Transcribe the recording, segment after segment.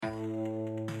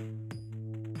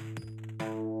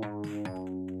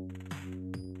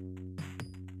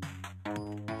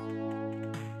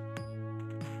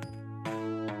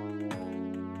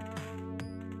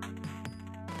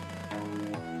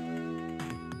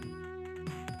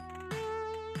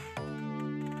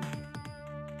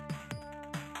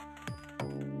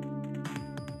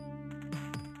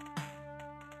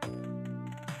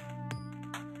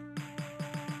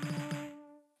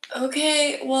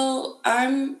Okay, well,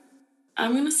 I'm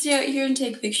gonna stay out here and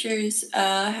take pictures.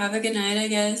 Have a good night, I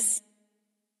guess.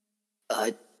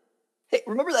 Uh, hey,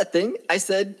 remember that thing I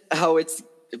said? How it's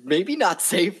maybe not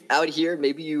safe out here?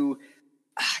 Maybe you.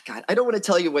 God, I don't want to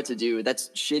tell you what to do. That's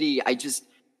shitty.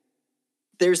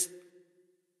 There's.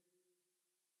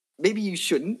 Maybe you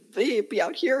shouldn't be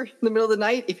out here in the middle of the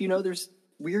night if you know there's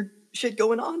weird shit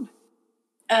going on.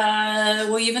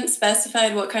 Well, you haven't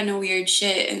specified what kind of weird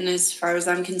shit, and as far as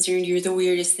I'm concerned, you're the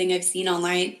weirdest thing I've seen all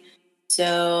night.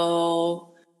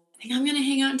 So, I think I'm gonna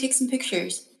hang out and take some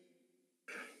pictures.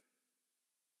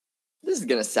 This is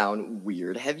gonna sound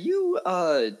weird. Have you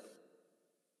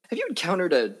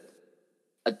encountered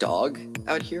a dog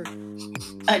out here?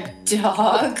 A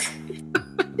dog?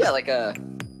 Yeah,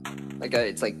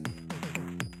 it's like,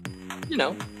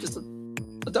 just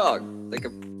a dog, like a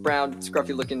brown,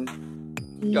 scruffy looking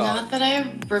dog. Not that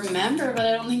I remember, but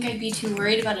I don't think I'd be too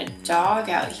worried about a dog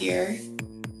out here.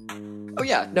 Oh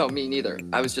yeah, no, me neither.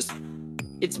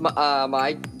 It's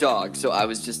my dog, so I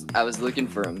was looking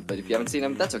for him. But if you haven't seen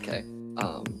him, that's okay.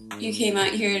 You came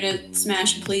out here to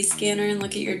smash a police scanner and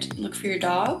look for your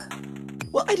dog?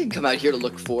 Well, I didn't come out here to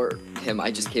look for him.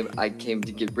 I came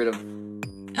to get rid of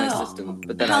my system.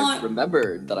 But then I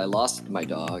remembered that I lost my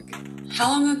dog.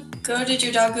 How long ago did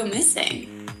your dog go missing?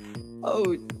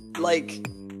 Oh,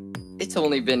 it's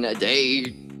only been a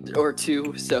day or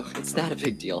two, so it's not a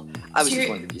big deal. I was just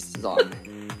wondering if you saw him.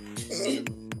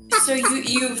 So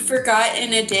you forgot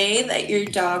in a day that your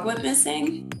dog went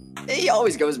missing? He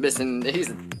always goes missing. He's,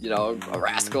 a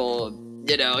rascal.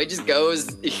 He just goes,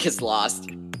 he gets lost.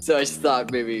 So I just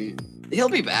thought maybe he'll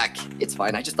be back. It's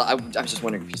fine. I was just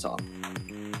wondering if you saw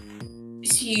him.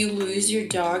 So you lose your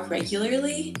dog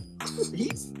regularly?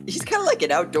 He's kind of like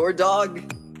an outdoor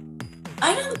dog.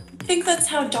 I don't think that's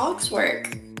how dogs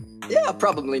work. Yeah,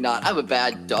 probably not. I'm a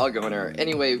bad dog owner.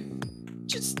 Anyway,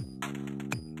 just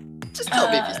tell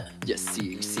me if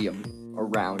you see him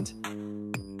around.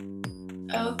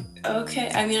 Oh,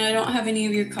 okay. I mean, I don't have any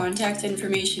of your contact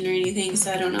information or anything,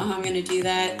 so I don't know how I'm gonna do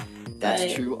that.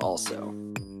 That's true also.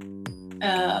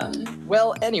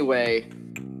 Well, anyway,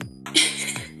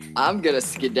 I'm gonna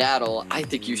skedaddle. I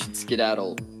think you should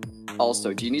skedaddle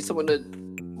also. Do you need someone to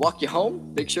walk you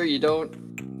home? Make sure you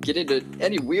don't get into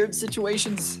any weird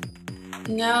situations?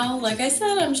 No, like I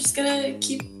said, I'm just gonna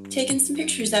keep taking some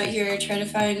pictures out here, try to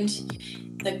find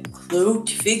the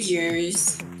cloaked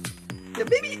figures. Yeah,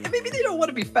 maybe they don't want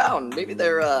to be found. Maybe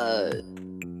they're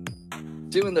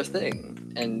doing their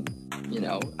thing, and you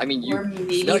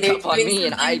snuck up on me,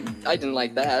 and I didn't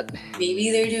like that.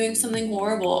 Maybe they're doing something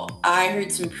horrible. I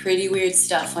heard some pretty weird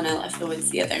stuff when I left the woods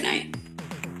the other night.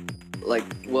 Like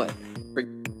what?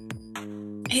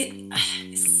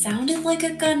 It sounded like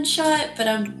a gunshot, but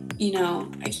I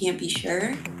can't be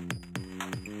sure.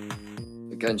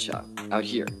 A gunshot out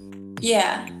here?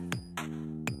 Yeah.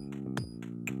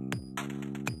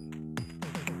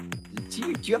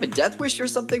 Do you have a death wish or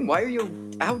something? Why are you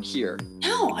out here?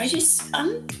 No, I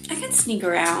can sneak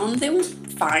around. They won't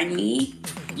find me.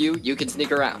 You can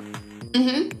sneak around?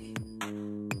 Mm-hmm.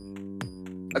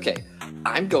 Okay,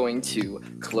 I'm going to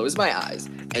close my eyes,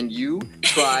 and you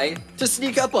try to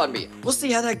sneak up on me. We'll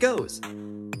see how that goes.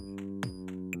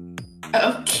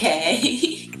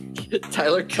 Okay.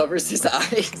 Tyler covers his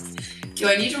eyes. Do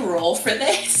I need to roll for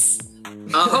this?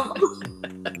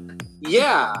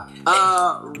 Yeah.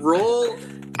 Roll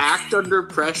act under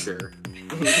pressure.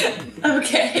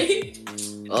 Okay.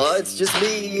 Oh, it's just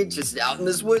me, just out in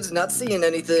this woods, not seeing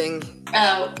anything.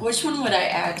 Which one would I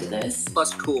add to this?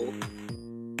 Plus cool.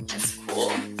 That's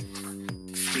cool.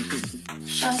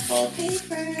 Shuffle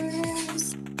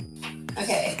papers.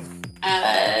 Okay.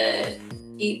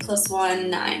 8 + 1,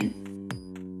 9.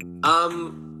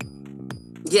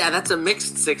 Yeah, that's a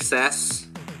mixed success.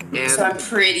 And so I'm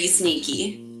pretty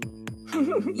sneaky.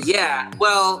 Yeah,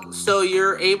 well, so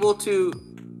you're able to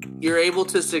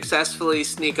successfully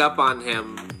sneak up on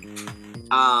him.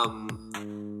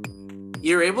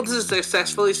 You're able to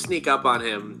successfully sneak up on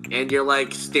him, and you're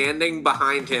like standing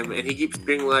behind him, and he keeps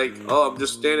being like, "Oh, I'm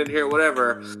just standing here,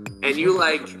 whatever," and you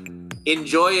like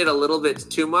enjoy it a little bit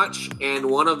too much, and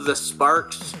one of the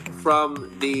sparks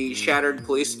from the shattered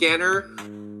police scanner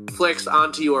flicks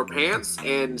onto your pants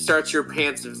and starts your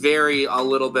pants a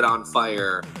little bit on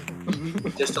fire.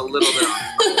 Just a little bit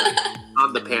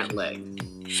on the pant leg.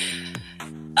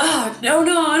 Oh, no.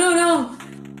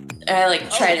 I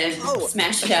try to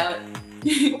smash it out.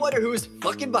 I wonder who's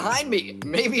fucking behind me.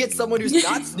 Maybe it's someone who's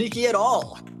not sneaky at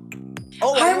all.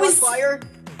 Oh, I was on fire?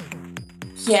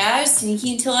 Yeah, I was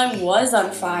sneaky until I was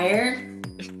on fire.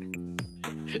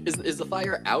 Is the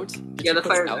fire out? Yeah, the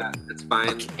puts fire's out. out. That's fine.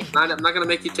 Okay. I'm not gonna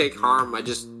make you take harm.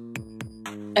 This is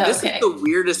the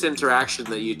weirdest interaction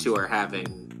that you two are having.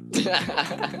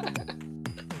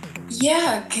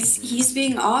 Yeah, because he's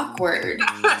being awkward.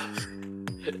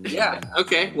 Yeah.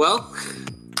 Okay. Well.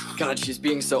 God, she's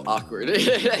being so awkward.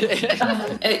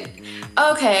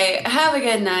 Okay, have a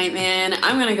good night, man.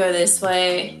 I'm gonna go this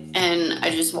way, and I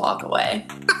just walk away.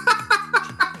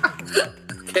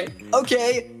 Okay.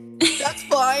 Okay, that's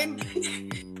fine.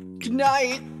 Good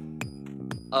night.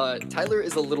 Tyler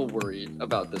is a little worried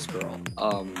about this girl.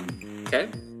 Okay.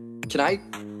 Can I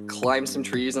climb some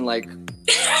trees and like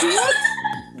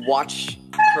watch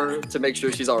her to make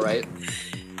sure she's all right?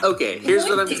 Okay. Here's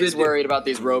what I'm gonna She's do. worried about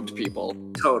these robed people.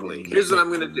 Totally. Here's what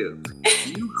I'm gonna do.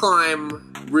 You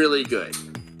climb really good.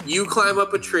 You climb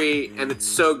up a tree, and it's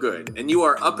so good. And you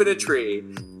are up in a tree,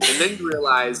 and then you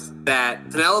realize that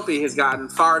Penelope has gotten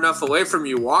far enough away from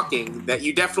you walking that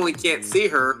you definitely can't see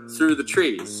her through the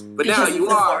trees. But now Because you of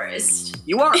the are. forest.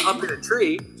 You are up in a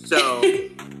tree, so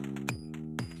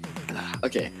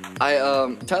Okay,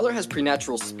 Tyler has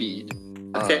preternatural speed.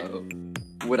 Okay.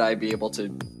 Would I be able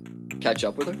to catch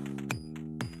up with her?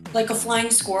 Like a flying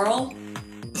squirrel?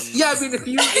 yeah. I mean, if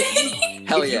you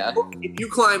Hell yeah. if you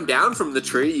climb down from the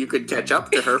tree, you could catch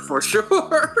up to her for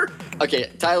sure.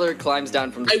 Okay, Tyler climbs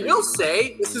down from the I tree. will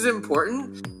say this is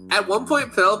important. At one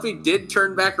point, Penelope did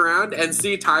turn back around and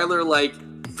see Tyler like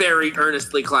very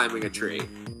earnestly climbing a tree.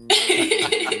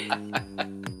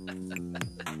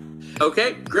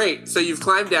 Okay, great. So you've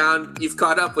climbed down. You've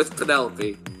caught up with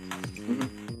Penelope.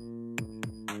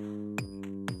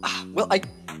 Well, I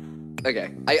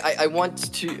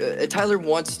want to. Tyler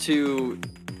wants to,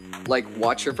 like,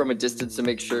 watch her from a distance to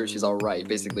make sure she's all right.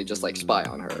 Basically, just like spy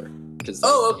on her.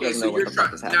 Oh, okay. So you're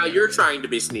trying now. You're trying to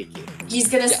be sneaky. He's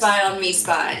gonna Yes. spy on me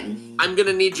spying. I'm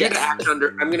gonna need you to Yes. act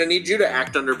under. I'm gonna need you to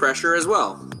act under pressure as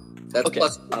well. That's Okay.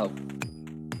 plus Oh.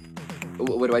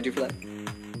 What do I do for that?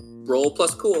 roll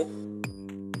plus cool.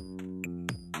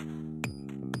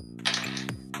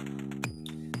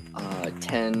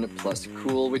 10 plus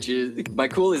cool, which is my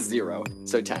cool is 0,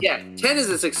 so 10. Yeah, 10 is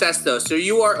a success though. So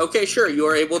you are okay. Sure, you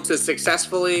are able to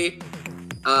successfully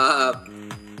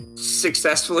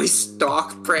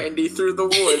stalk Brandy through the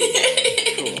woods.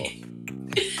 Cool.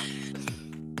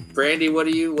 Brandy, what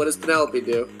does Penelope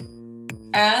do?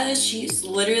 She's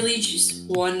literally just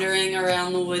wandering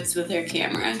around the woods with her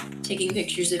camera, taking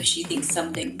pictures if she thinks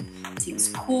something seems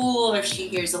cool or if she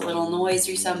hears a little noise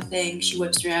or something. She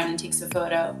whips around and takes a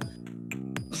photo.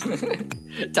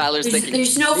 Tyler's thinking,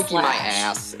 there's no sneaky my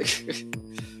flash. ass.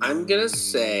 I'm going to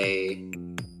say,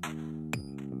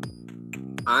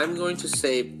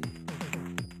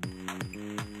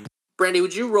 Brandy,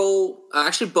 would you roll,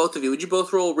 actually both of you, would you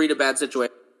both roll read a bad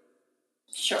situation?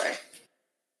 Sure.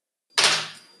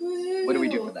 What do we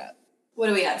do for that? What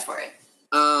do we add for it?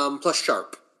 Plus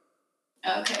sharp.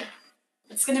 Okay.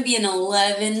 It's gonna be an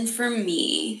 11 for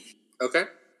me. Okay.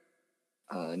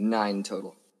 9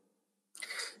 total.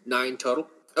 9 total.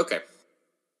 Okay.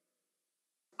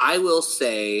 I will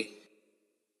say,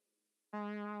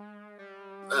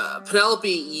 Penelope,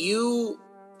 you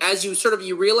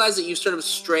realize that you've sort of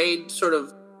strayed sort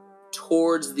of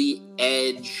towards the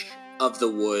edge of the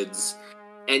woods,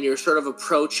 and you're sort of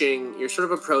approaching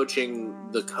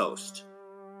the coast.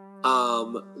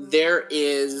 There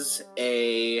is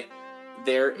a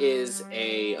what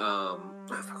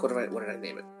did I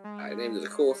name it? I named it a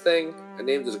cool thing.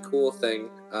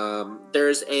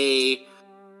 There's a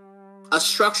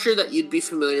structure that you'd be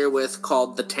familiar with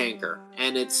called the Tanker,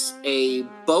 and it's a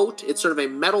boat. It's sort of a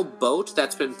metal boat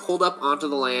that's been pulled up onto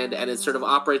the land, and it sort of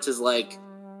operates as like,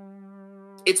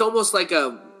 it's almost like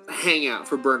a hangout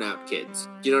for burnout kids.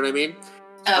 Do you know what I mean?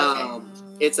 Okay.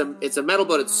 It's a metal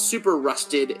boat. It's super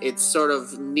rusted. It's sort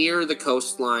of near the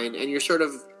coastline, and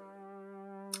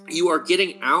you are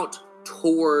getting out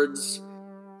towards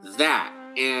that,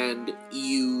 and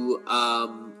you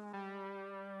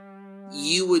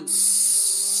would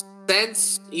see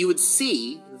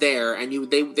there, and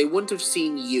they wouldn't have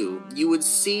seen you. You would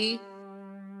see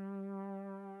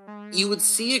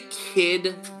a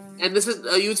kid, and this is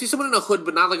you would see someone in a hood,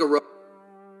 but not like a robe.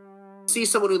 See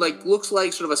someone who like looks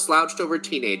like sort of a slouched over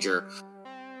teenager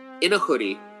in a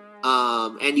hoodie,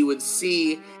 and you would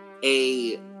see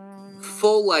a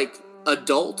full like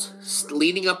adult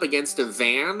leaning up against a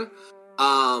van,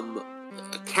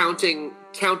 counting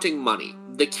money.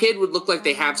 The kid would look like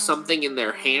they have something in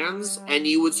their hands, and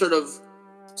you would sort of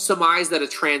surmise that a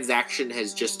transaction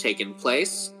has just taken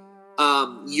place.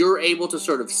 You're able to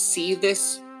sort of see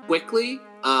this quickly.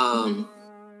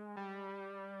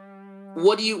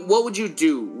 What would you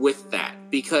do with that?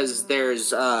 Because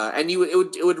there's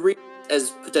it would read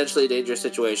as potentially a dangerous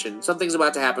situation. Something's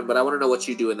about to happen, but I want to know what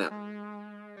you do in that.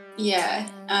 Yeah.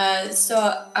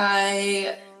 So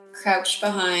I crouch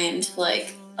behind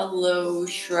like a low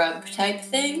shrub type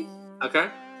thing. Okay.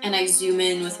 And I zoom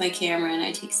in with my camera and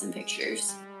I take some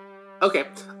pictures. Okay.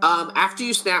 After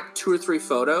you snap 2 or 3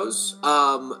 photos,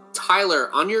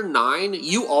 Tyler, on your 9,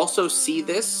 you also see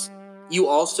this. You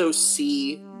also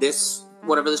see this,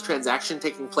 whatever this transaction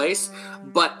taking place,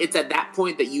 but it's at that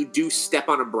point that you do step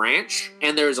on a branch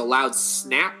and there is a loud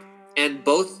snap, and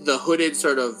both the hooded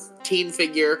sort of teen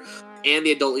figure and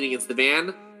the adult leaning against the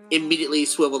van immediately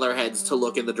swivel their heads to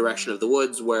look in the direction of the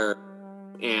woods where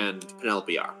and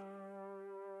Penelope are.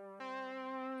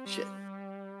 Shit.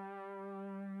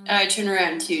 I turn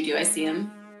around too. Do I see him?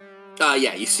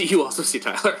 Yeah, you also see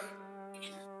Tyler.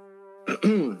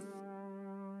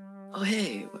 Oh,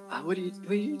 hey, what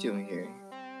are you doing here?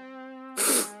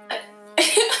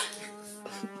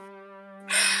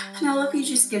 Penelope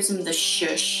just gives him the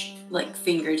shush, like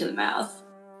finger to the mouth.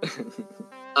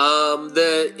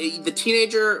 The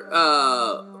teenager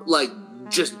like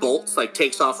just bolts, like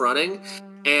takes off running,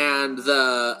 and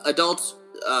the adult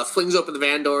flings open the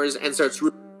van doors and starts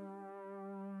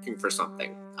looking for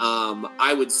something.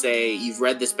 I would say you've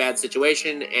read this bad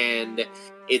situation, and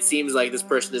it seems like this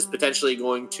person is potentially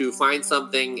going to find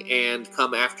something and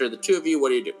come after the two of you. What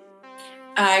do you do?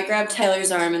 I grab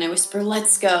Tyler's arm and I whisper,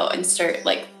 "Let's go," and start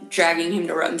like dragging him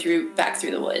to run back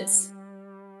through the woods.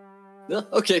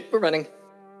 Okay, we're running.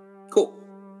 Cool.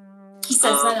 He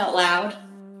says that out loud.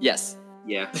 Yes.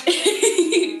 Yeah.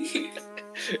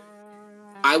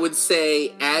 I would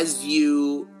say as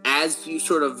you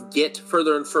sort of get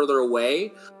further and further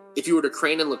away, if you were to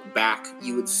crane and look back,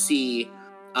 you would see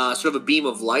sort of a beam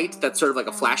of light that's sort of like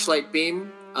a flashlight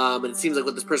beam. And it seems like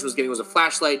what this person was getting was a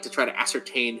flashlight to try to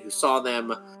ascertain who saw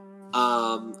them.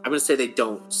 I'm going to say they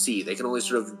don't see. They can only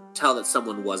sort of tell that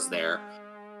someone was there.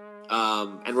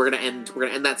 And we're going to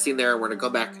end that scene there. We're going to go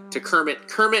back to Kermit.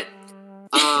 Kermit,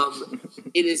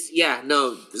 it is,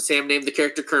 Sam named the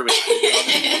character Kermit.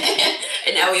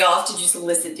 And now we all have to just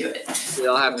listen to it. We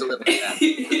all have to live with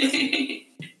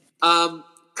that.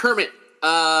 Kermit,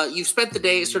 you've spent the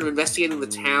day sort of investigating the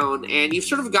town, and you've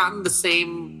sort of gotten the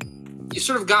same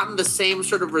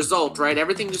sort of result, right?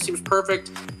 Everything just seems perfect,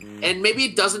 and maybe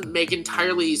it doesn't make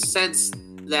entirely sense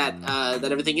that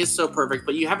everything is so perfect,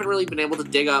 but you haven't really been able to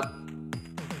dig up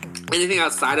anything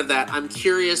outside of that. I'm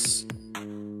curious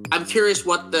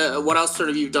what else sort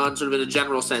of you've done sort of in a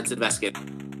general sense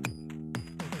investigating.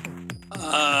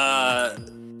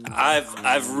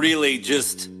 I've really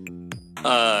just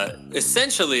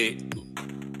essentially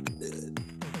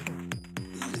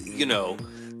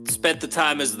spent the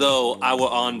time as though I were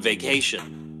on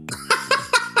vacation.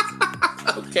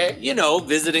 Okay.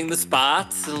 Visiting the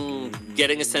spots and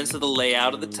getting a sense of the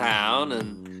layout of the town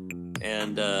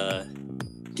and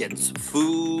getting some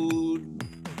food,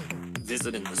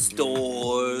 visiting the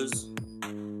stores.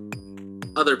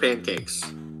 Other pancakes.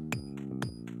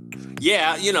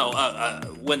 Yeah,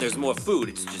 when there's more food,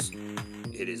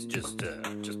 it is just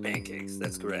pancakes.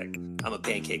 That's correct. I'm a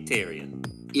pancaketarian.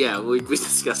 Yeah, we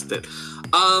discussed it.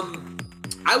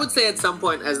 I would say at some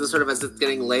point, as it's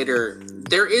getting later,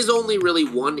 there is only really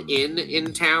one inn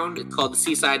in town. It's called the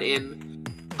Seaside Inn.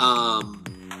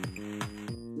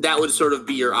 That would sort of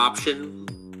be your option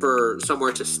for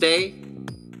somewhere to stay.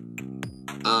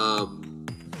 All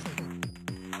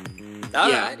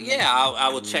right. Yeah, I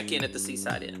will check in at the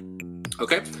Seaside Inn.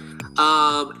 Okay.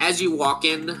 As you walk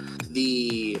in,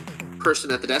 the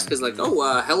person at the desk is like,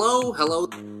 hello.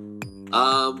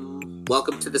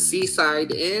 Welcome to the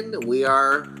Seaside Inn. We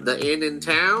are the inn in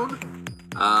town.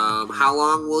 How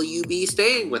long will you be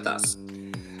staying with us?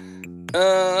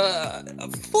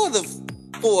 For the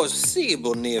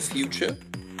foreseeable near future.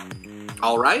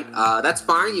 All right. That's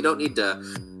fine. You don't need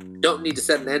to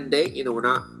set an end date. We're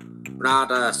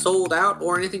not sold out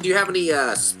or anything. Do you have any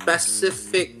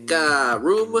specific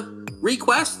room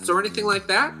requests or anything like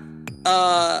that?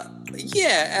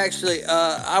 Yeah, actually,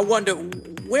 I wonder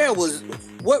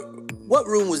what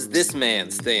room was this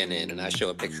man staying in? And I show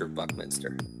a picture of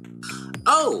Buckminster.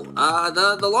 Oh,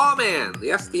 the lawman,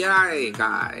 the FBI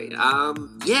guy.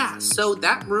 Yeah, so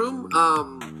that room,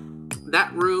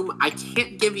 I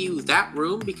can't give you that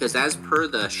room because as per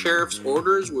the sheriff's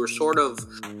orders, we're sort of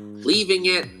leaving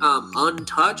it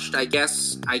untouched. I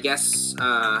guess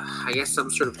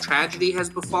some sort of tragedy has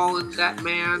befallen that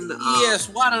man. Yes,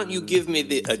 why don't you give me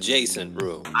the adjacent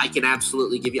room? I can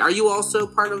absolutely give you. Are you also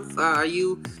part of, are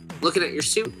you looking at your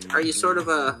suit? Are you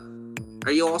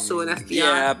also an FBI?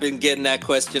 Yeah, I've been getting that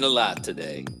question a lot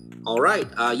today. All right.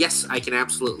 Yes, I can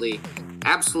absolutely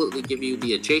absolutely give you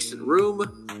the adjacent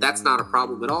room. That's not a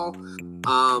problem at all.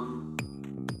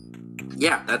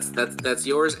 Yeah, that's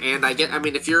yours. And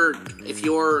if you're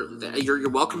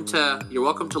welcome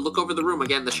to look over the room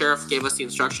again. The sheriff gave us the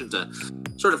instruction to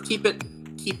sort of keep it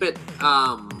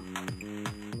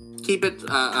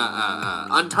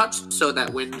untouched, so that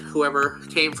when whoever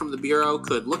came from the bureau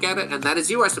could look at it, and that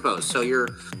is you, I suppose. So you're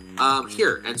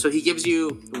here, and so he gives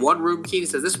you one room key. He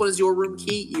says, "This one is your room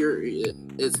key.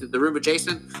 It's the room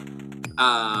adjacent.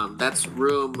 That's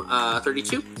room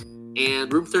 32."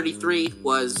 And room 33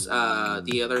 was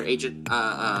the other Agent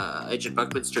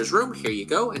Buckminster's room. Here you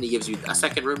go. And he gives you a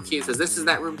second room key and says, "This is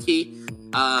that room key.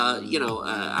 I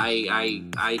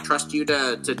trust you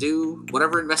to do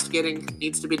whatever investigating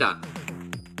needs to be done."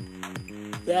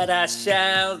 That I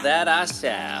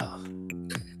shall.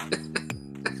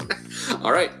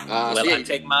 All right. I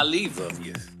take my leave of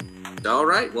you. All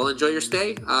right. Well, enjoy your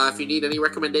stay. If you need any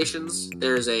recommendations,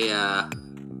 there's a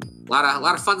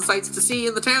lot of fun sights to see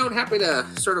in the town. Happy to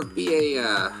sort of be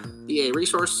a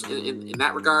resource in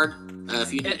that regard.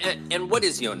 If you and what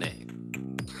is your name?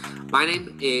 My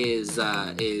name is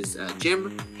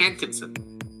Jim Hankinson.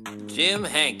 Jim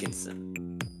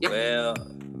Hankinson. Yep. Well,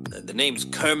 the name's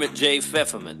Kermit J.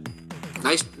 Pfefferman.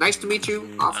 Nice to meet you,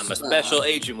 officer. I'm a special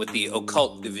agent with the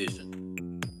occult division.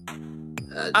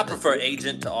 I prefer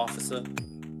agent to officer.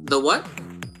 The what?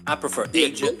 I prefer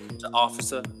agent to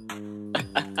officer.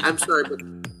 I'm sorry, but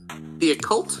the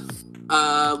occult?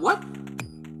 What?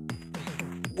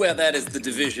 Well, that is the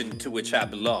division to which I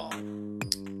belong.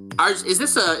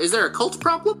 Is there a cult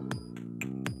problem?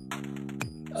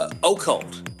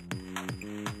 Occult.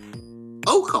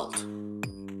 Occult.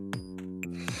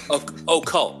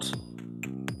 Occult.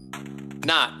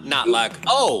 Not like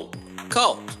cult.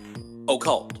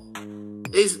 Occult.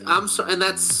 I'm sorry, and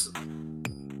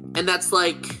that's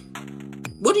like,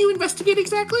 what do you investigate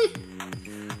exactly?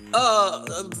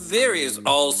 Various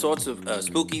all sorts of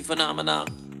spooky phenomena.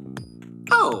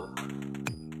 Oh.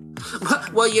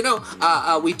 Well,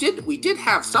 we did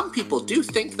have some people do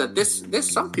think that this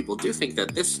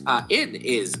inn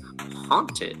is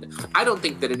haunted. I don't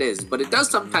think that it is, but it does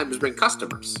sometimes bring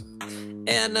customers.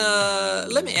 And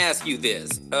let me ask you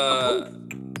this: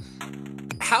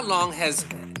 how long has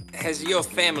your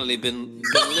family been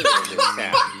living in this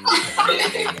town?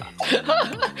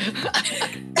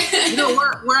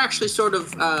 We're actually sort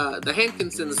of the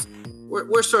Hankinsons.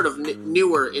 We're sort of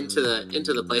newer into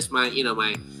the place.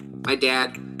 My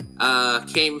dad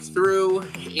came through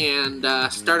and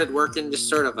started working, just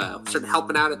sort of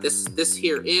helping out at this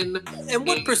here inn. And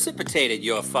what precipitated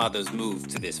your father's move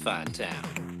to this fine town?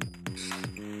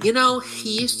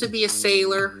 He used to be a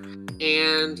sailor,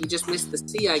 and he just missed the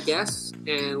sea, I guess.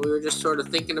 And we were just sort of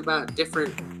thinking about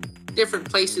different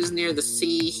places near the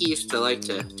sea. He used to like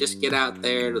to just get out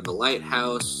there to the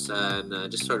lighthouse and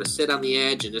just sort of sit on the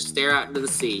edge and just stare out into the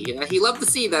sea. He loved the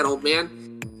sea, that old man.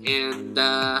 And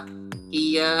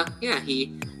he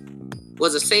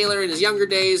was a sailor in his younger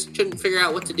days. Couldn't figure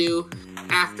out what to do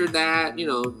after that.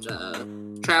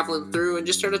 Traveling through, and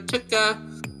just sort of took a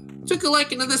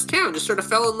liking to this town. Just sort of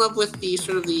fell in love with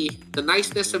the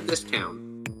niceness of this town.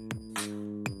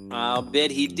 I'll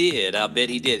bet he did.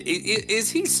 Is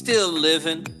he still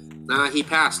living? He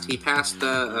passed. He passed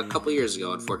a couple years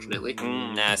ago, unfortunately.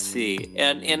 I see.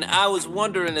 And I was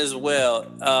wondering as well,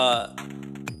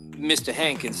 Mr.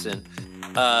 Hankinson,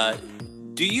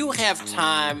 do you have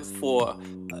time for,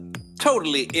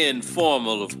 totally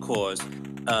informal, of course,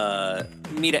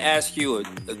 me to ask you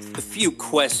a few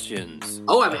questions?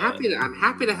 Oh, I'm happy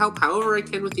to help however I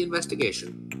can with the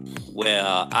investigation.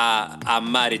 Well, I'm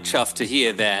mighty chuffed to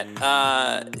hear that.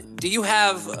 Do you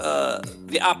have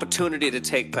the opportunity to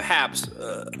take perhaps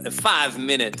a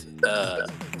 5-minute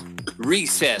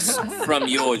recess from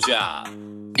your job?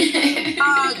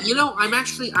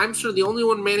 I'm sort of the only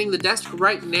one manning the desk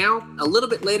right now. A little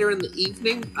bit later in the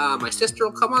evening, my sister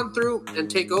will come on through and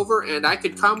take over, and I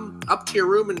could come up to your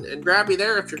room and grab you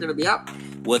there if you're going to be up.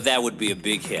 Well, that would be a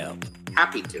big help.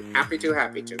 Happy to.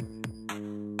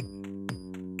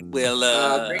 Well,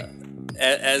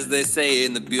 as they say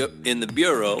in the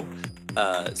bureau,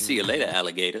 see you later,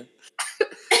 alligator.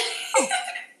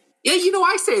 Yeah,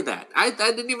 I say that. I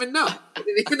didn't even know. I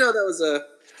didn't even know that was a...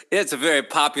 It's a very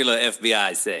popular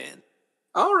FBI saying.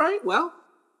 All right, well,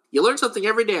 you learn something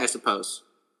every day, I suppose.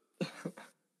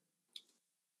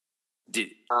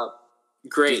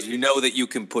 Great. Did you know that you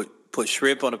can put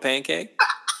shrimp on a pancake?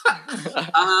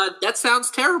 That sounds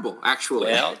terrible, actually.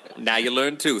 Well, now you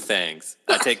learn 2 things.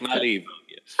 I take my leave of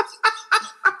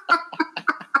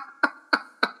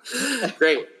you.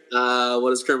 Great. What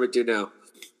does Kermit do now?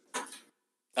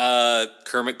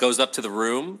 Kermit goes up to the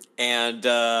room and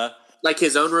Like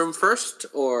his own room first,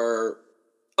 or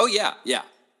oh yeah.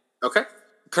 okay.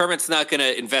 Kermit's not going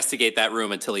to investigate that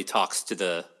room until he talks to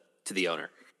the owner.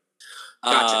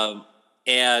 Gotcha.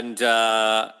 And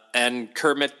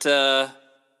Kermit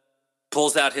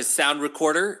pulls out his sound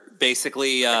recorder,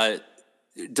 basically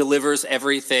delivers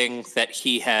everything that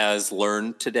he has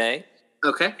learned today,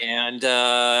 Okay. and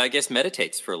I guess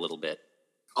meditates for a little bit.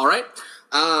 All right.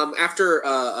 After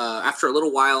a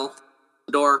little while,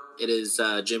 the door. It is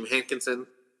Jim Hankinson,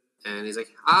 and he's like,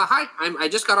 "Hi, I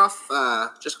just got off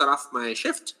my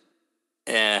shift.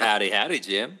 Howdy,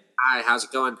 Jim. Hi, how's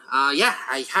it going? Yeah,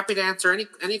 I'm happy to answer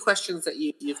any questions that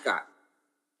you've got."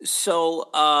 So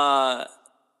I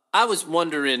was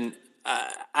wondering.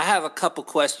 I have a couple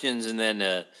questions, and then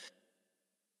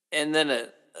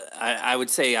I would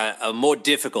say a more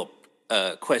difficult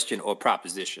question or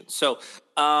proposition. So,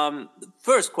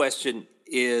 first question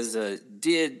is: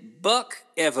 did Buck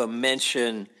ever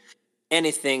mention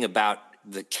anything about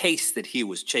the case that he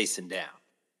was chasing down?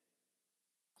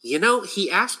 You know,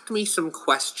 he asked me some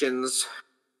questions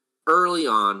early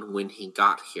on when he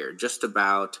got here, just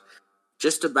about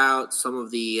some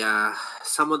of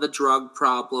the drug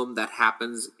problem that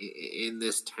happens in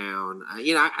this town.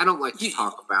 I don't like to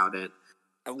talk about it.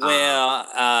 Well,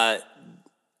 but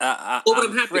I'm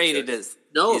I'm happy afraid to. it is.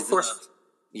 No, is, of course.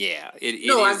 Yeah, it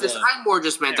No, is. I'm more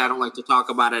just meant I don't like to talk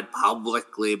about it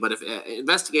publicly, but if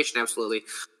investigation, absolutely.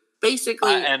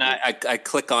 Basically, and I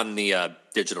click on the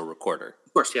digital recorder.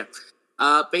 of course, yeah.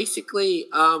 Basically,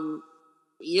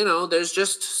 there's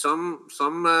just some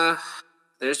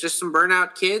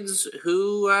burnout kids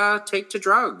who take to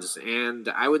drugs, and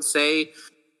I would say,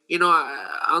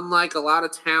 unlike a lot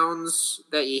of towns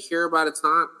that you hear about, it's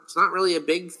not really a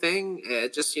big thing.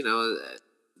 It just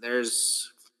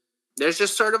there's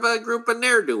just sort of a group of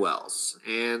ne'er-do-wells,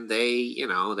 and they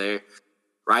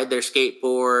ride their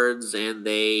skateboards, and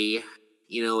they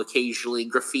occasionally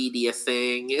graffiti a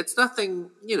thing. It's nothing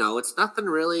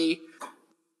really,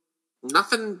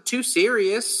 nothing too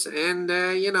serious, and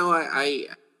it's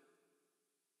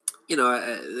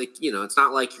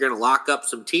not like you're gonna lock up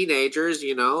some teenagers.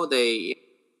 They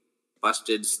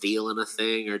busted stealing a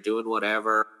thing or doing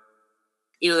whatever.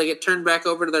 They get turned back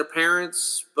over to their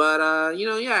parents. But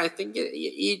I think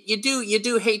you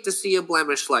do hate to see a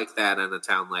blemish like that in a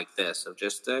town like this. Of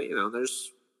just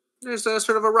there's a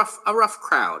sort of a rough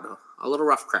crowd, a little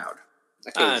rough crowd.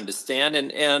 I understand,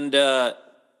 and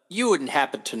you wouldn't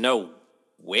happen to know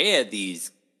where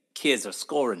these kids are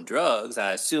scoring drugs.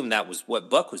 I assume that was what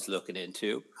Buck was looking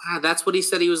into. That's what he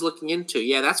said he was looking into.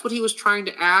 Yeah, that's what he was trying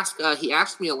to ask. He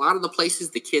asked me a lot of the places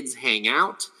the kids hang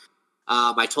out.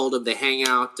 I told him they hang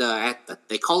out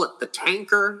they call it the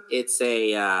Tanker. It's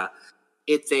a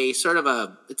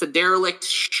derelict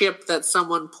ship that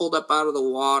someone pulled up out of the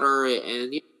water,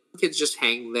 and kids just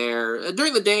hang there.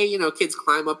 During the day, kids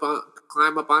climb up on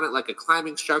it like a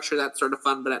climbing structure. That's sort of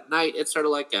fun. But at night, it's sort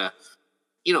of like a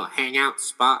hangout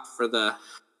spot for the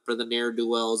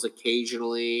ne'er-do-wells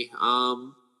occasionally. I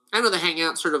know they hang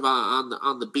out sort of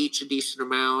on the beach a decent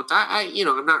amount.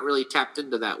 I'm not really tapped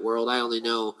into that world. I only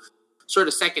know sort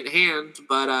of secondhand,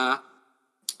 but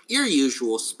your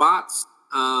usual spots.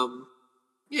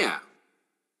 Yeah.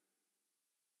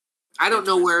 I don't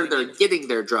know where they're getting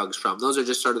their drugs from. Those are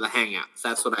just sort of the hangouts.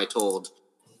 That's what I told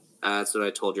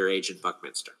your agent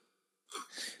Buckminster.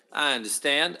 I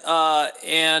understand.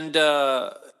 And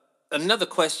another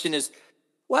question is,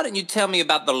 why don't you tell me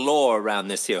about the lore around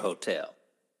this here hotel?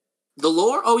 The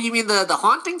lore? Oh, you mean the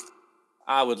haunting?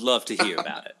 I would love to hear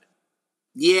about it.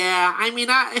 Yeah, I mean,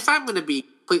 if I'm going to be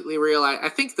completely real, I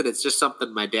think that it's just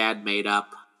something my dad made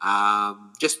up.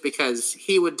 Just because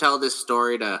he would tell this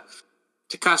story to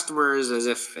customers as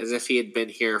if he had been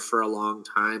here for a long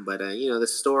time. But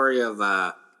this story of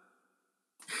a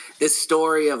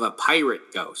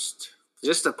pirate ghost,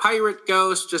 just a pirate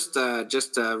ghost, just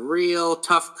a real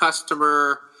tough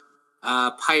customer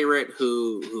pirate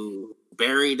who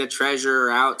buried a treasure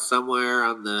out somewhere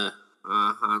on the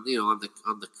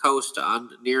coast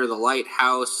near the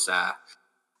lighthouse.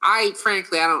 I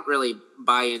don't really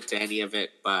buy into any of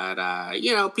it, but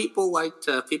people like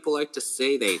to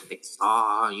say they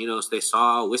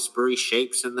saw whispery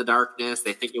shapes in the darkness.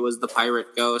 They think it was the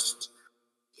pirate ghost.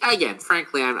 Again,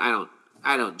 frankly, I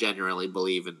don't generally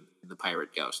believe in the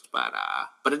pirate ghost, but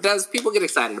it does. People get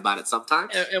excited about it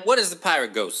sometimes. And what is the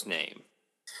pirate ghost's name?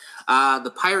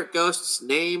 The pirate ghost's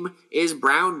name is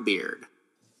Brownbeard.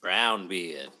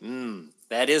 Brownbeard.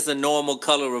 That is a normal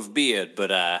color of beard,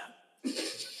 but I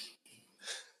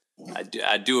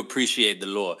do appreciate the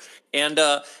lore. And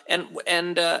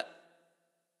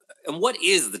And what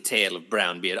is the tale of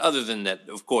Brownbeard, other than that,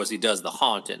 of course, he does the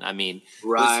haunting? I mean,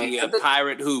 was Right. he a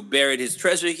pirate who buried his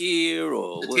treasure here,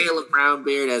 or The what? tale of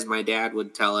Brownbeard, as my dad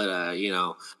would tell it,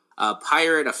 a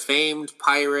pirate, a famed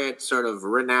pirate, sort of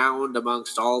renowned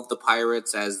amongst all of the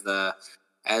pirates as the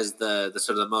sort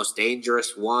of the most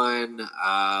dangerous one,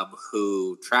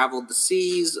 who traveled the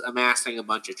seas, amassing a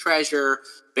bunch of treasure,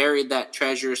 buried that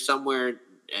treasure somewhere,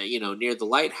 near the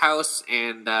lighthouse,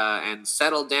 and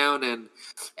settled down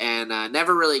and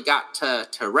never really got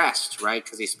to rest, right?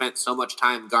 Because he spent so much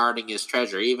time guarding his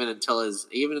treasure, even until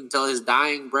his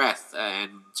dying breath, and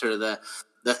sort of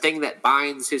the thing that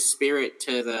binds his spirit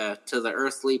to the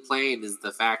earthly plane is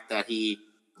the fact that he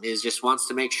just wants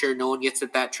to make sure no one gets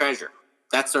at that treasure.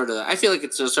 That's sort of, I feel like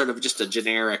it's a sort of just a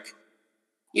generic,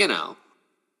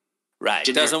 Right. generic-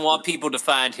 Doesn't want people to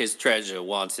find his treasure,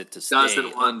 wants it to stay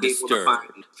doesn't want people to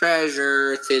undisturbed. find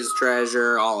treasure, it's his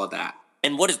treasure, all of that.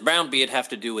 And what does Brownbeard have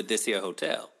to do with this here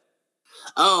hotel?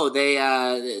 Oh, they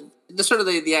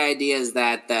the idea is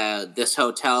that this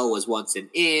hotel was once an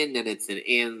inn, and it's an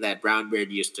inn that Brownbeard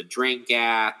used to drink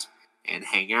at and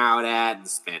hang out at and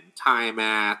spend time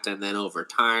at, and then over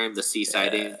time the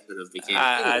Seaside Inn sort of became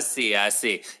I see.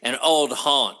 An old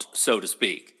haunt, so to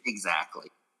speak. exactly.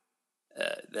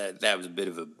 That was a bit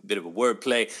of a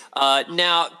wordplay.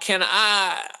 Now, can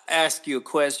I ask you a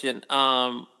question?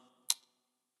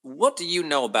 What do you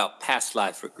know about past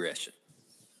life regression?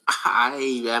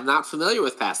 I am not familiar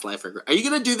with past life regression. Are you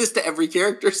going to do this to every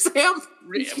character, Sam?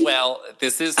 Well,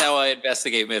 this is how I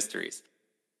investigate mysteries.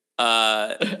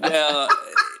 Well,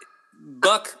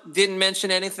 Buck didn't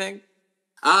mention anything.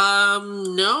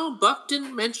 No, Buck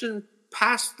didn't mention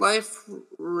past life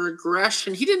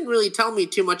regression. He didn't really tell me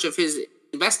too much of his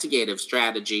investigative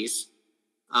strategies.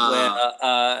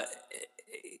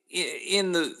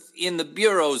 In the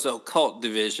Bureau's occult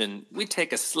division, we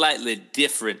take a slightly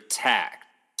different tack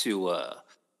to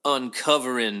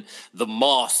uncovering the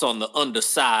moss on the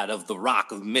underside of the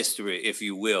rock of mystery, if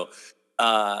you will.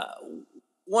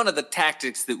 One of the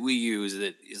tactics that we use,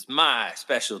 that is my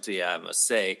specialty, I must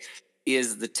say,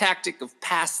 is the tactic of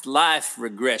past life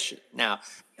regression. Now,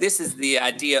 this is the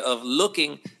idea of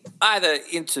looking either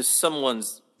into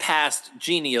someone's past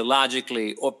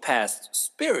genealogically or past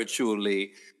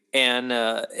spiritually,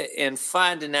 and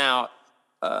finding out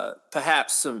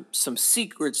perhaps some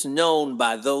secrets known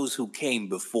by those who came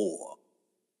before.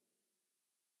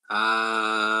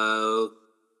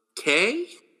 Okay.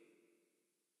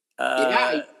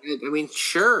 Yeah, I mean,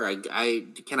 sure. I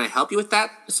can I help you with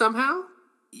that somehow?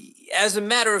 As a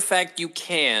matter of fact, you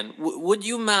can. Would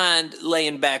you mind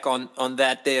laying back on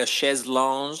that there chaise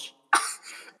lounge?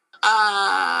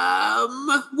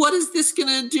 What is this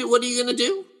gonna do? What are you gonna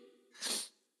do?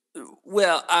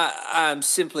 Well, I'm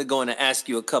simply going to ask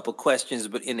you a couple questions,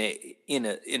 but in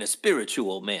a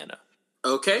spiritual manner.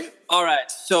 Okay. All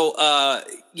right. So,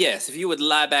 yes, if you would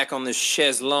lie back on this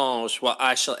chaise lounge while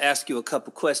I shall ask you a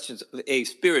couple questions of a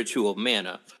spiritual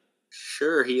manner.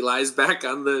 Sure. He lies back.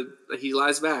 Now,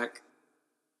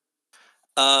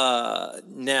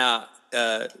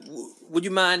 would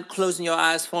you mind closing your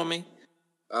eyes for me?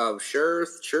 Oh, sure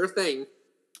thing.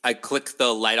 I click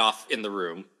the light off in the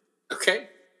room. Okay.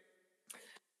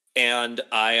 And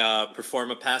I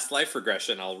perform a past life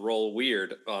regression. I'll roll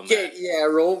weird on that. Yeah,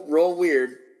 roll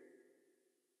weird.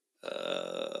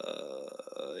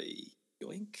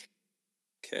 Yoink.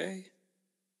 Okay.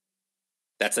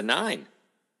 That's a 9.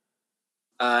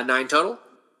 9 total?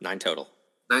 9 total.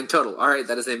 9 total. All right,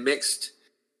 that is a mixed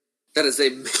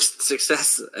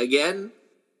success again.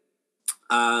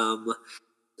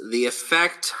 The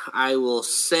effect, I will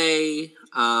say,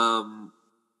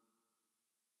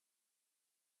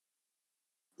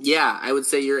 yeah, I would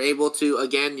say you're able to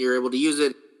use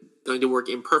it, going to work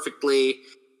imperfectly,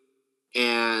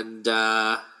 and,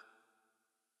 yeah,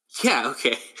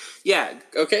 okay. Yeah,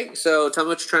 okay, so tell me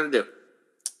what you're trying to do.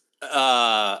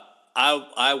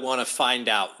 I want to find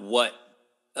out what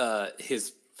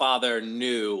his father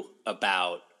knew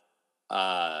about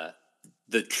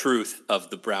the truth of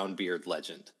the Brownbeard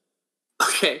legend.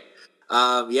 Okay,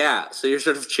 yeah, so you're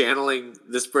sort of channeling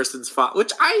this person's father,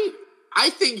 which I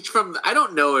think I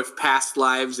don't know if past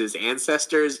lives is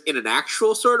ancestors in an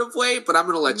actual sort of way, but I'm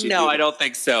going to let you No, I don't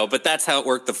think so, but that's how it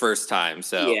worked the first time,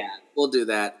 so. Yeah, we'll do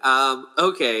that.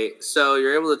 Okay, so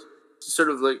you're able to sort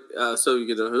of like, so you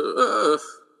get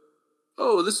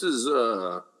this is,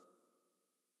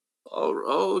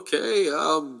 okay,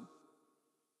 am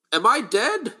I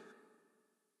dead?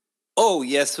 Oh,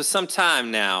 yes, for some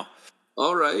time now.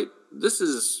 All right,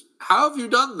 how have you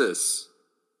done this?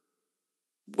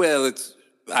 Well,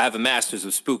 I have a master's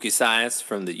of spooky science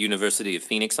from the University of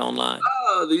Phoenix Online.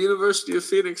 Oh, the University of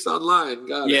Phoenix Online.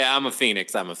 Got it. Yeah, I'm a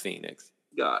Phoenix.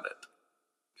 Got it.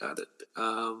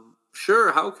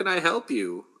 Sure. How can I help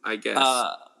you? I guess.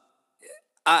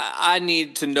 I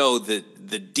need to know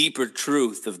the deeper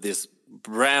truth of this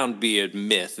Brownbeard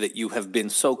myth that you have been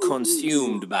so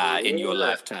consumed by in your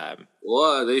lifetime.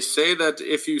 Well, they say that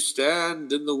if you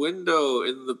stand in the window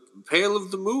in the pale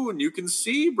of the moon, you can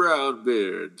see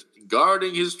Brownbeard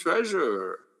guarding his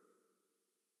treasure.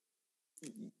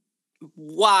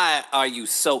 Why are you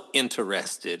so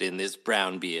interested in this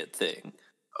Brownbeard thing?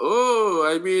 Oh,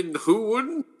 I mean, who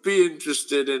wouldn't be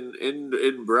interested in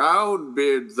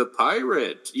Brownbeard the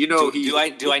pirate? You know, do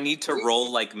I need to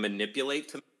roll like manipulate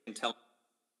to tell?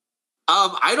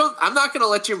 I'm not gonna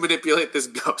let you manipulate this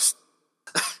ghost.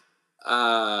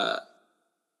 I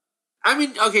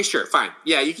mean, okay, sure, fine.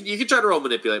 Yeah, you can try to roll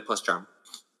manipulate plus charm.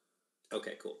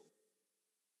 Okay, cool.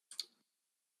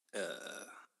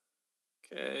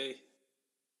 Okay.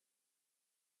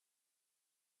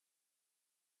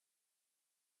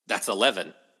 That's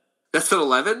 11. That's an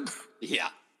 11? Yeah.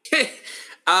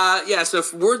 Yeah, so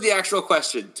word the actual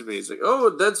question to me. It's like, oh,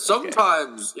 that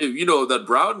sometimes, you know, that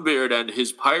Brownbeard and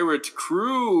his pirate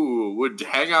crew would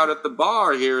hang out at the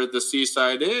bar here at the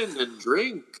Seaside Inn and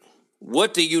drink.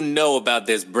 What do you know about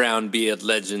this Brownbeard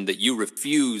legend that you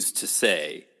refuse to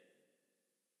say?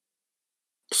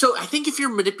 So I think if you're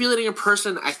manipulating a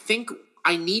person, I think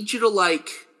I need you to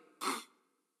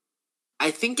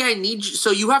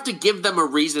so you have to give them a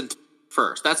reason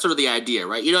first. That's sort of the idea,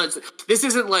 right? You know, this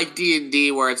isn't like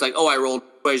D&D where it's like, oh, I rolled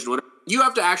equation, whatever. You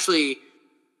have to actually,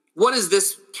 what is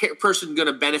this person going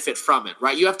to benefit from it,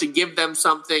 right? You have to give them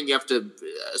something. You have to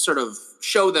sort of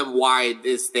show them why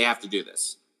they have to do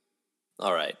this.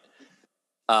 All right.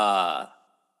 The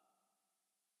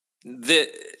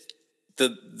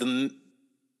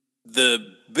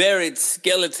buried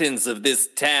skeletons of this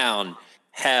town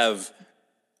have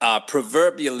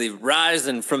proverbially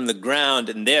risen from the ground,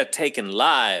 and they're taking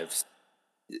lives.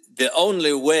 The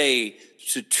only way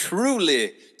to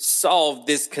truly solve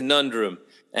this conundrum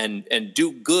and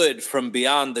do good from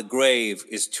beyond the grave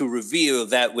is to reveal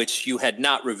that which you had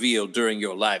not revealed during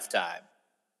your lifetime.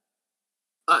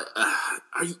 Are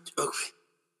you okay?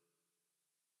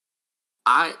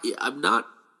 I'm not.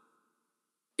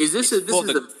 Is this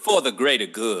for the greater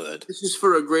good? This is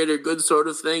for a greater good sort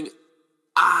of thing.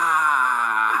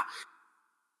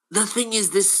 The thing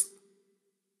is,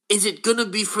 is it gonna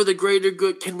be for the greater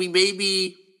good? Can we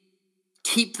maybe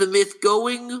keep the myth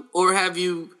going, or have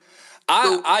you?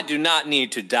 I do not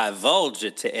need to divulge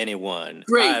it to anyone.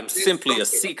 Great. I am simply a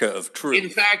seeker of truth. In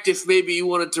fact, if maybe you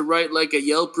wanted to write like a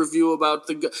Yelp review about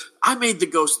I made the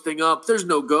ghost thing up. There's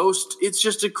no ghost. It's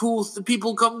just a cool.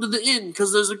 People come to the inn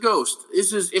because there's a ghost.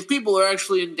 If people are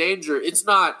actually in danger, it's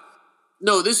not.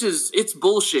 No, it's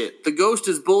bullshit. The ghost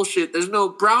is bullshit. There's no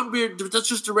Brownbeard. That's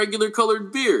just a regular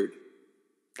colored beard.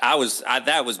 That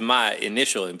was my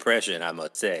initial impression, I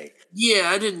must say. Yeah,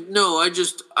 I didn't know.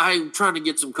 I'm trying to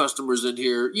get some customers in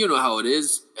here. You know how it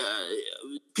is.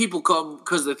 People come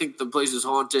because they think the place is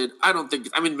haunted.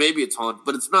 Maybe it's haunted,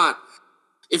 but it's not.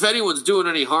 If anyone's doing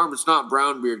any harm, it's not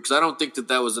Brownbeard, because I don't think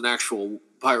that was an actual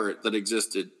pirate that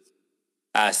existed.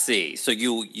 I see. So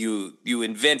you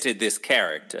invented this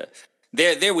character.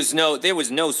 There was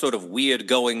no sort of weird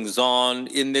goings on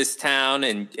in this town,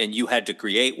 and you had to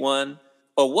create one.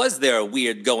 Or was there a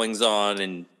weird goings on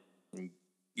and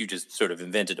you just sort of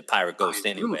invented a pirate ghost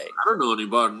anyway? I don't know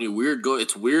about any weird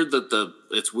It's weird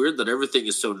that everything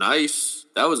is so nice.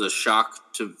 That was a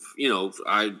shock to,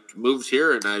 I moved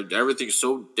here and everything's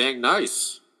so dang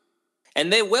nice.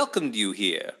 And they welcomed you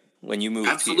here when you moved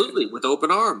Absolutely, here. With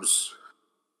open arms.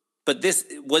 But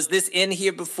was this inn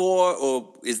here before,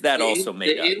 or is that also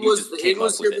made up? The inn was here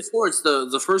before. It's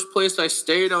the first place I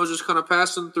stayed. I was just kind of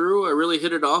passing through. I really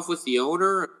hit it off with the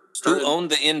owner. Who owned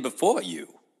the inn before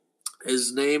you?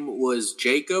 His name was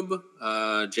Jacob.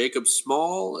 Jacob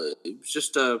Small. He was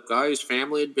just a guy whose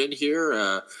family had been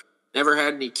here. Never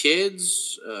had any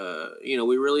kids.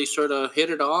 We really sort of hit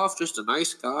it off. Just a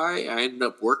nice guy. I ended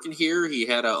up working here. He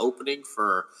had an opening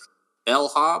for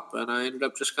bellhop, and I ended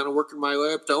up just kind of working my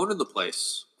way up to owning the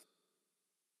place.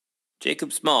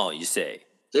 Jacob Small, you say?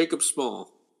 Jacob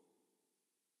Small.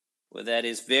 Well, that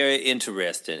is very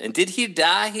interesting. And did he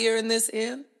die here in this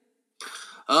inn?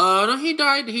 No, he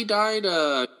died.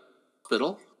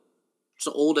 Hospital. It's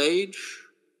old age.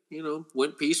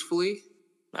 Went peacefully.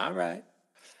 All right.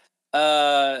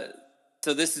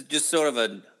 So this is just sort of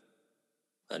a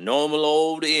normal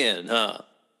old inn, huh?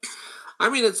 I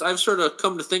mean, I've sort of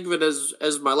come to think of it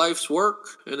as my life's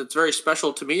work, and it's very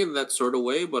special to me in that sort of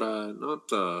way. But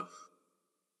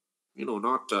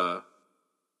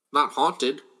not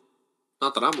haunted.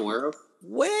 Not that I'm aware of.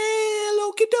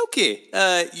 Well, okie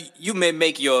dokie. You may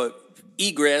make your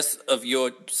egress of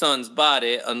your son's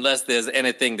body unless there's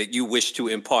anything that you wish to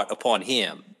impart upon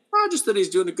him. Just that he's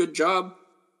doing a good job.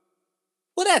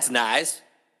 Well, that's nice.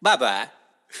 Bye-bye.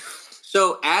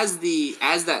 So as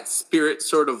that spirit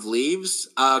sort of leaves,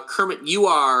 Kermit, you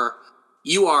are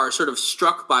sort of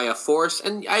struck by a force,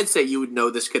 and I'd say you would know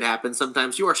this could happen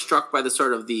sometimes. You are struck by the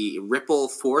sort of the ripple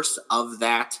force of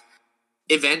that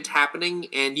event happening,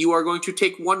 and you are going to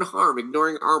take 1 harm,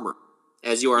 ignoring armor,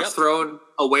 as you are thrown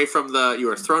away from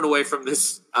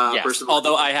this yes, person.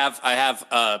 Although I have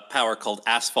a power called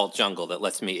Asphalt Jungle that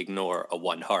lets me ignore a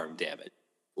 1 harm damage.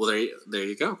 Well, there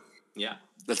you go. Yeah.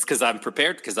 That's because I'm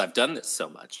prepared, because I've done this so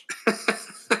much.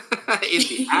 In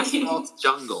the asphalt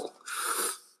jungle.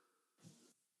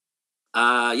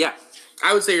 Yeah.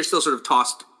 I would say you're still sort of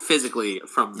tossed physically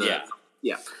from the...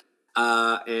 Yeah.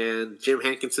 And Jim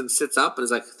Hankinson sits up and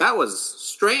is like, that was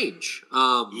strange.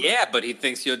 Yeah, but he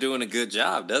thinks you're doing a good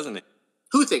job, doesn't he?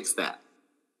 Who thinks that?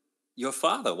 Your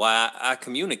father. Why, I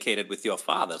communicated with your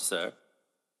father, sir.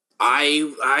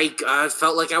 I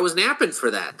felt like I was napping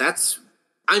for that.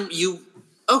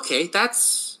 Okay,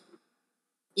 that's...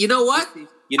 You know what?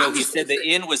 You know, he said the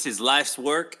inn was his life's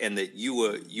work and that you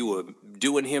were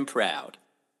doing him proud.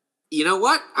 You know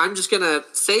what? I'm just going to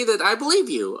say that I believe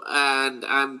you. And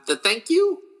to thank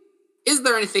you. Is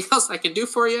there anything else I can do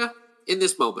for you in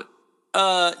this moment?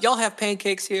 Y'all have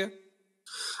pancakes here?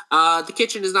 The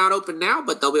kitchen is not open now,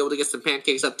 but they'll be able to get some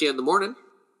pancakes up to you in the morning.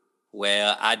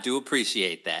 Well, I do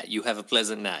appreciate that. You have a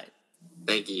pleasant night.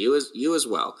 Thank you. You as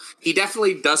well. He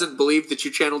definitely doesn't believe that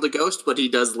you channeled a ghost, but he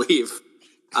does leave.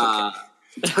 Okay.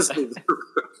 He does leave the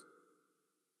room.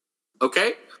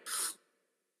 Okay?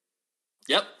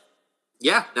 Yep.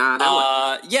 Yeah.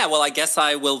 Yeah, well, I guess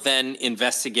I will then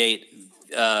investigate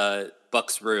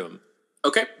Buck's room.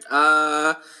 Okay.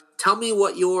 Tell me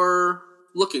what you're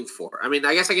looking for. I mean,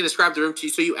 I guess I can describe the room to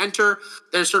you. So you enter,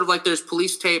 there's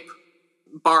police tape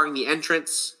barring the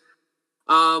entrance.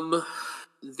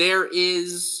 There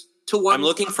is I'm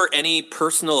looking for any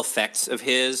personal effects of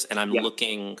his, and I'm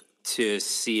looking to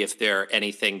see if there are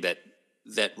anything that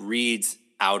reads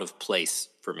out of place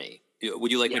for me.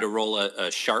 Would you like me to roll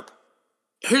a sharp?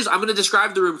 I'm going to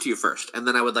describe the room to you first, and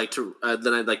then I'd like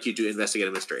you to investigate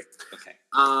a mystery. Okay.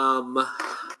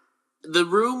 The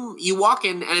room you walk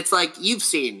in, and it's like you've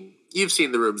seen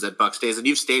the rooms at Buck stays, and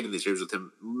you've stayed in these rooms with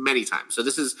him many times. So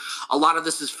a lot of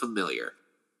this is familiar.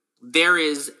 There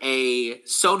is a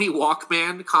Sony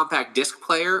Walkman compact disc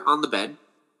player on the bed.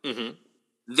 Mm-hmm.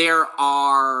 There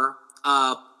are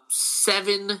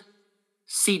 7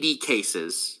 CD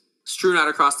cases strewn out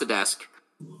across the desk.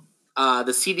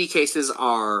 The CD cases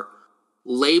are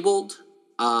labeled.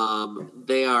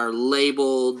 They are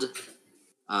labeled.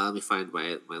 Let me find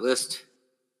my list.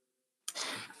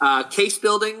 Case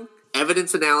building,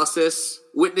 evidence analysis,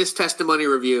 witness testimony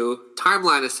review,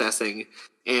 timeline assessing,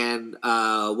 and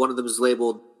one of them is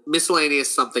labeled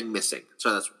miscellaneous something missing.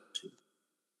 So that's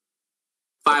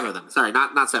 5 of them. Sorry,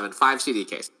 not 7. 5 CD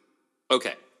cases.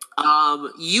 Okay.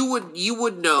 You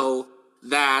would know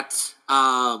that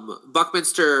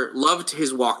Buckminster loved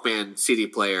his Walkman CD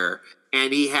player,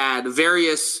 and he had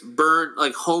various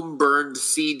home burned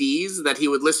CDs that he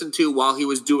would listen to while he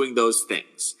was doing those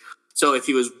things. So if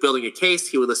he was building a case,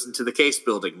 he would listen to the case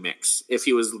building mix. If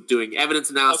he was doing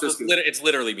evidence analysis, it's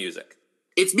literally music.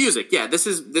 It's music. Yeah, this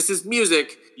is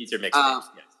music. These are mixtapes.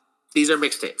 Yes. These are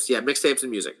mixtapes. Yeah, mixtapes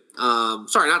and music.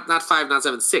 Sorry, not 5, not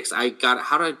 7, 6. I got it.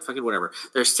 How do I fucking whatever?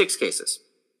 There's 6 cases.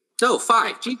 No,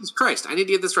 5. Jesus Christ, I need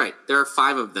to get this right. There are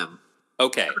 5 of them.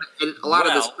 Okay. And a lot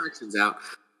of this correction's out.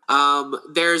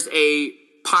 There's a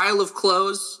pile of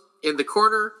clothes in the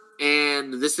corner,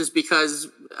 and this is because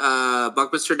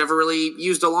Buckminster never really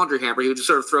used a laundry hammer. He would just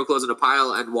sort of throw clothes in a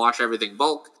pile and wash everything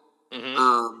bulk.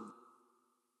 Mm-hmm.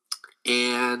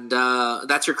 And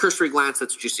that's your cursory glance.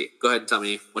 That's what you see. Go ahead and tell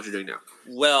me what you're doing now.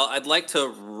 Well, I'd like to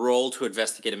roll to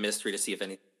investigate a mystery to see if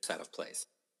anything's out of place.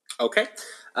 Okay.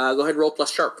 Go ahead and roll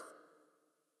plus sharp.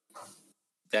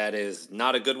 That is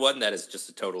not a good one. That is just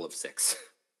a total of 6.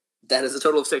 That is a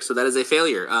total of 6, so that is a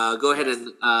failure. Go ahead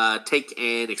and take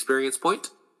an experience point.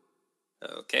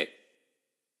 Okay.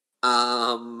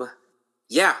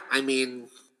 Yeah, I mean,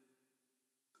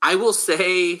 I will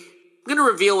say, I'm going to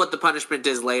reveal what the punishment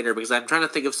is later because I'm trying to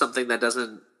think of something that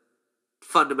doesn't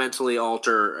fundamentally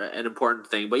alter an important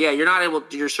thing. But yeah, your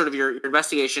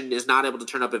investigation is not able to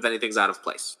turn up if anything's out of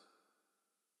place.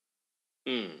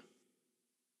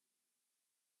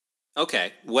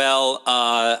 Okay. Well,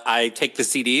 I take the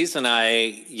CDs and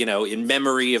in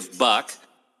memory of Buck,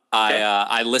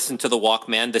 I listen to the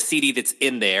Walkman, the CD that's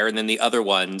in there, and then the other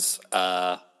ones,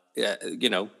 through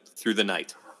the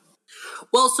night.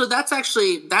 Well, so that's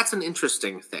an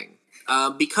interesting thing.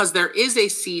 Because there is a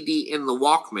CD in the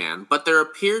Walkman, but there are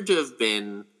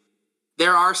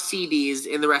CDs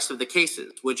in the rest of the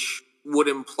cases, which would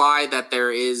imply that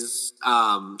there is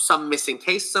some missing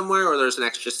case somewhere, or there's an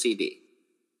extra CD.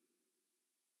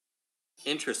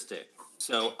 Interesting.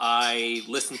 So I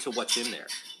listen to what's in there.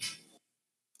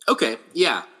 Okay,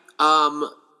 yeah.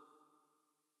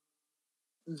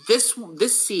 This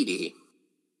CD.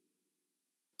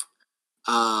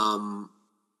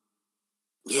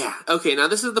 Yeah. Okay. Now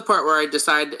this is the part where I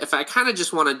decide if I kind of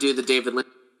just want to do the David Lynch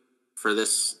for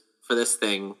this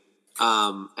thing,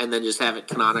 and then just have it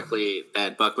canonically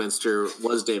that Buckminster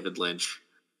was David Lynch.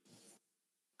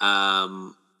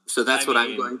 So that's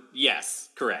I'm going. Yes,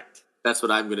 correct. That's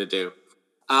what I'm going to do.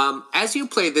 As you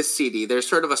play this CD, there's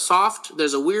sort of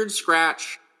there's a weird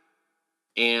scratch,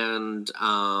 and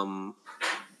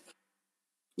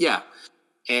yeah.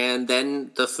 And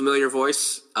then the familiar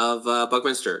voice of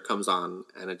Buckminster comes on,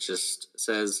 and it just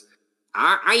says,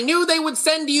 I knew they would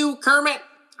send you, Kermit.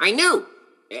 I knew.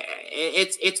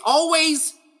 It's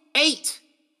always 8.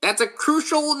 That's a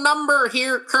crucial number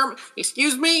here, Kermit.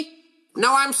 Excuse me?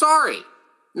 No, I'm sorry.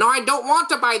 No, I don't want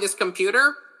to buy this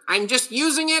computer. I'm just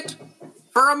using it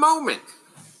for a moment.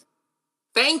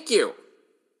 Thank you.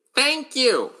 Thank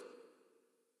you.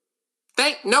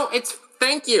 Thank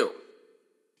you.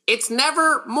 It's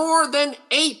never more than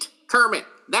 8, Kermit.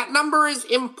 That number is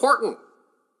important.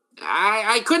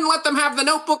 I couldn't let them have the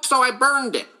notebook, so I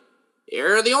burned it.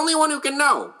 You're the only one who can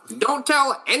know. Don't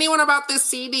tell anyone about this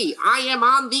CD. I am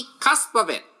on the cusp of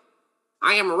it.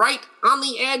 I am right on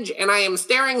the edge, and I am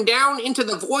staring down into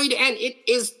the void, and it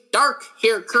is dark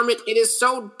here, Kermit. It is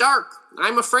so dark.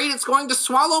 I'm afraid it's going to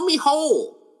swallow me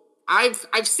whole.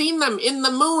 I've seen them in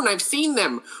the moon. I've seen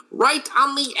them right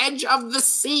on the edge of the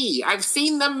sea. I've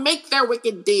seen them make their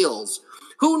wicked deals.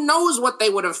 Who knows what they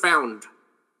would have found?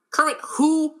 Kermit,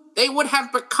 who they would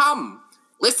have become.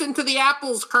 Listen to the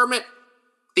apples, Kermit.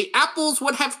 The apples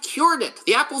would have cured it.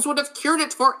 The apples would have cured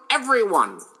it for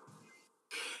everyone.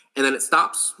 And then it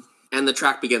stops, and the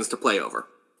track begins to play over.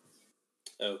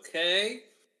 Okay.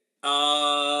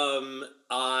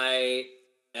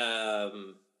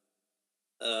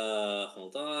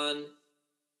 Hold on.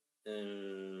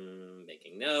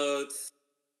 Making notes.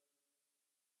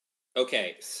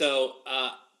 Okay, so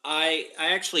I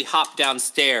actually hopped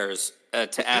downstairs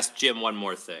to ask Jim one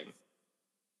more thing.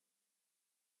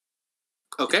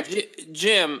 Okay.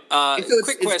 Jim,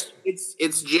 quick question.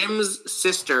 It's Jim's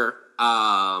sister,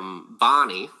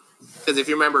 Bonnie. Because if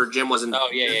you remember, Jim wasn't. Oh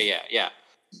yeah.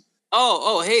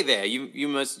 Oh, hey there. You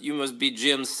must be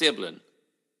Jim's sibling.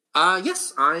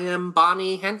 Yes, I am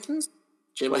Bonnie Hankins.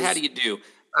 Jim. Well, how do you do?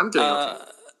 I'm doing okay.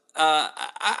 I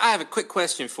have a quick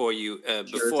question for you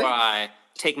before I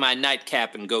take my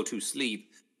nightcap and go to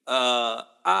sleep.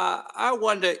 I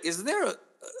wonder, is there a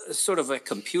sort of a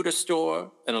computer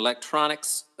store, an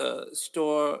electronics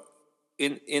store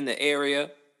in the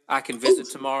area I can visit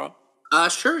tomorrow?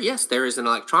 Sure, yes, there is an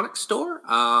electronics store.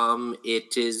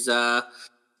 It is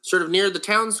sort of near the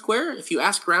town square. If you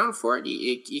ask around for it,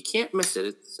 you can't miss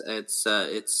it. It's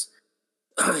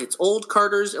Old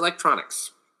Carter's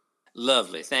Electronics.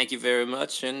 Lovely. Thank you very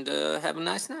much, and have a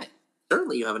nice night.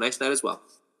 Certainly, you have a nice night as well.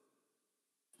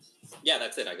 Yeah,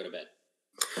 that's it. I go to bed.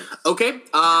 Okay.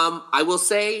 I will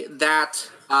say that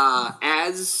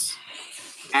as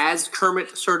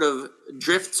Kermit sort of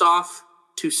drifts off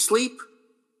to sleep,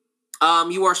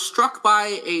 you are struck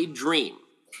by a dream.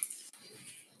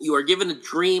 You are given a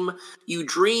dream. You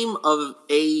dream of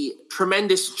a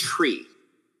tremendous tree.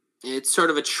 It's sort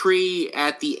of a tree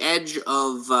at the edge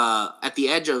of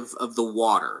the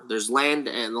water. There's land,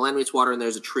 and the land meets water, and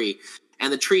there's a tree.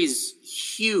 And the tree is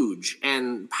huge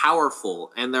and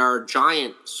powerful, and there are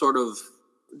giant,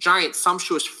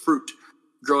 sumptuous fruit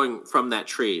growing from that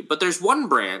tree. But there's one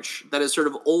branch that is sort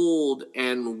of old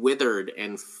and withered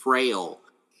and frail.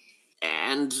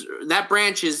 And that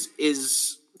branch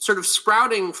is sort of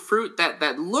sprouting fruit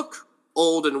that look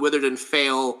old and withered and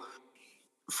frail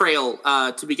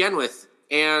to begin with.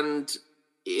 And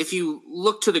if you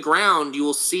look to the ground, you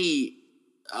will see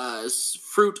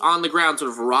fruit on the ground,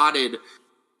 sort of rotted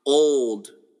old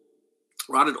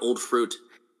fruit.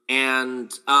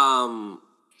 And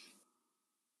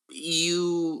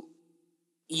you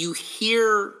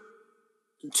hear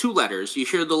two letters. You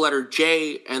hear the letter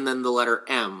J and then the letter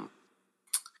M.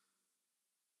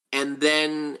 And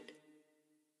then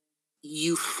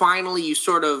you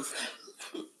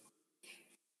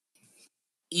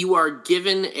are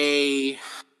given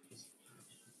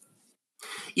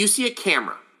you see a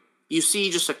camera. You see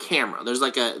just a camera. There's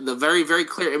like the very, very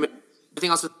clear image. Everything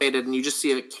else is faded, and you just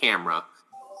see a camera.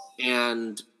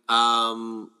 And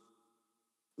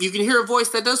you can hear a voice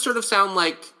that does sort of sound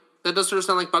like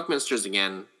Buckminster's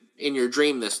again in your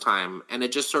dream this time. And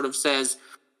it just sort of says,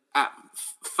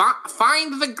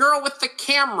 find the girl with the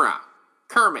camera,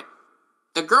 Kermit.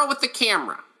 The girl with the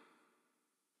camera.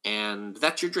 And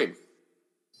that's your dream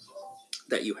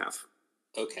that you have.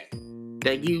 Okay.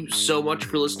 Thank you so much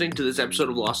for listening to this episode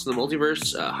of Lost in the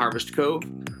Multiverse, Harvest Cove.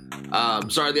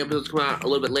 Sorry the episode's come out a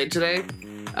little bit late today.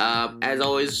 As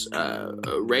always,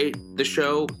 rate the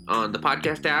show on the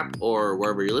podcast app or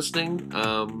wherever you're listening,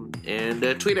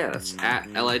 and tweet at us at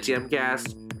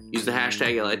LITMcast. Use the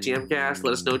hashtag LITMcast.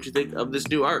 Let us know what you think of this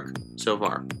new arc so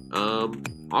far.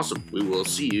 Awesome. We will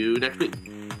see you next week.